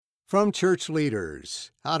From Church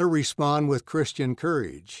Leaders, How to Respond with Christian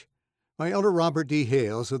Courage, by Elder Robert D.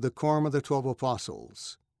 Hales of the Quorum of the 12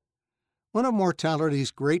 Apostles. One of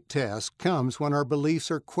mortality's great tests comes when our beliefs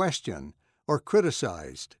are questioned or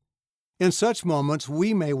criticized. In such moments,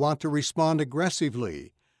 we may want to respond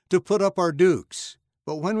aggressively, to put up our dukes.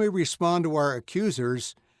 But when we respond to our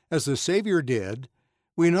accusers, as the Savior did,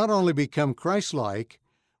 we not only become Christ-like,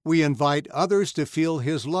 we invite others to feel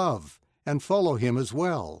His love and follow Him as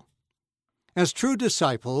well. As true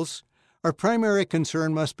disciples, our primary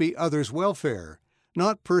concern must be others' welfare,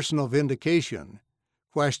 not personal vindication.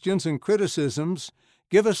 Questions and criticisms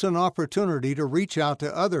give us an opportunity to reach out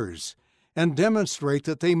to others and demonstrate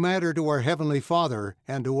that they matter to our Heavenly Father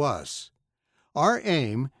and to us. Our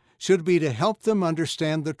aim should be to help them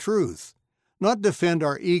understand the truth, not defend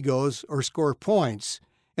our egos or score points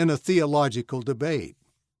in a theological debate.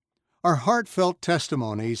 Our heartfelt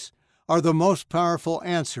testimonies are the most powerful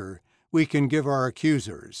answer we can give our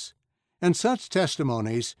accusers, and such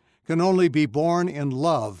testimonies can only be born in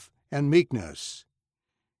love and meekness.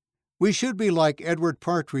 We should be like Edward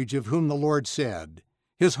Partridge, of whom the Lord said,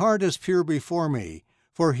 "His heart is pure before me,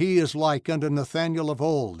 for he is like unto Nathanael of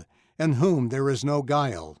old, in whom there is no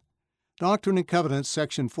guile." Doctrine and Covenants,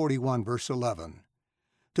 section 41, verse 11.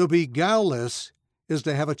 To be guileless is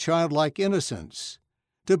to have a childlike innocence,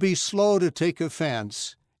 to be slow to take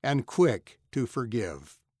offense, and quick to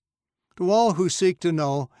forgive. To all who seek to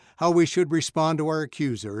know how we should respond to our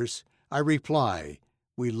accusers, I reply,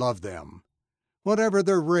 we love them. Whatever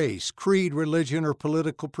their race, creed, religion, or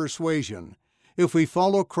political persuasion, if we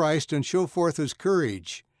follow Christ and show forth His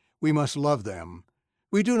courage, we must love them.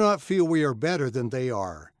 We do not feel we are better than they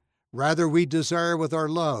are. Rather, we desire with our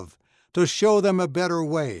love to show them a better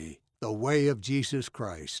way, the way of Jesus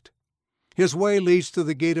Christ. His way leads to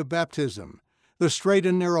the gate of baptism, the straight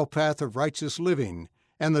and narrow path of righteous living,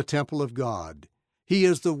 and the temple of God. He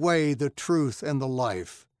is the way, the truth, and the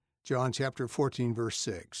life. John chapter 14, verse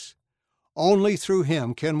 6. Only through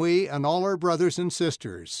Him can we and all our brothers and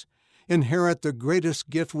sisters inherit the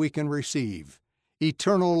greatest gift we can receive,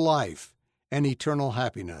 eternal life and eternal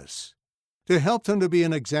happiness. To help them to be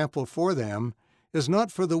an example for them is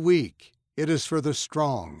not for the weak, it is for the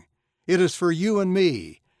strong. It is for you and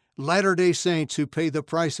me, Latter-day Saints who pay the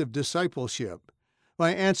price of discipleship,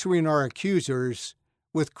 by answering our accusers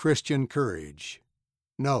with Christian courage.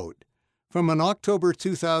 Note, from an October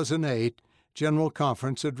 2008 General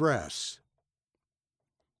Conference address.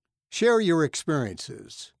 Share your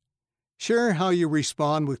experiences. Share how you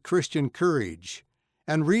respond with Christian courage,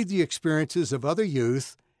 and read the experiences of other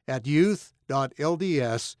youth at youth.lds.org.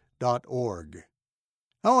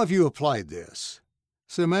 How have you applied this?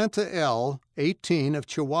 Samantha L., 18, of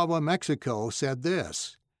Chihuahua, Mexico, said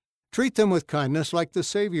this: "Treat them with kindness like the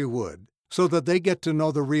Savior would, so that they get to know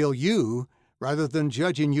the real you rather than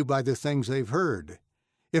judging you by the things they've heard.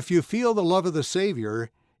 If you feel the love of the Savior,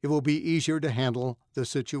 it will be easier to handle the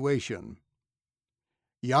situation."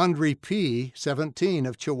 Yandri P., 17,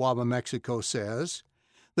 of Chihuahua, Mexico, says,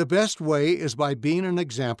 "The best way is by being an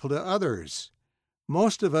example to others.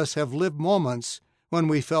 Most of us have lived moments when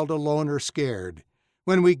we felt alone or scared.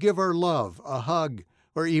 When we give our love, a hug,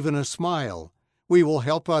 or even a smile, we will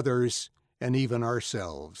help others and even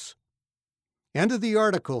ourselves." End of the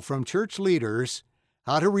article from Church Leaders,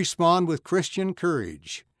 How to Respond with Christian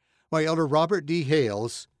Courage, by Elder Robert D.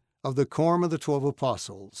 Hales of the Quorum of the 12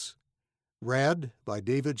 Apostles. Read by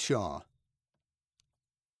David Shaw.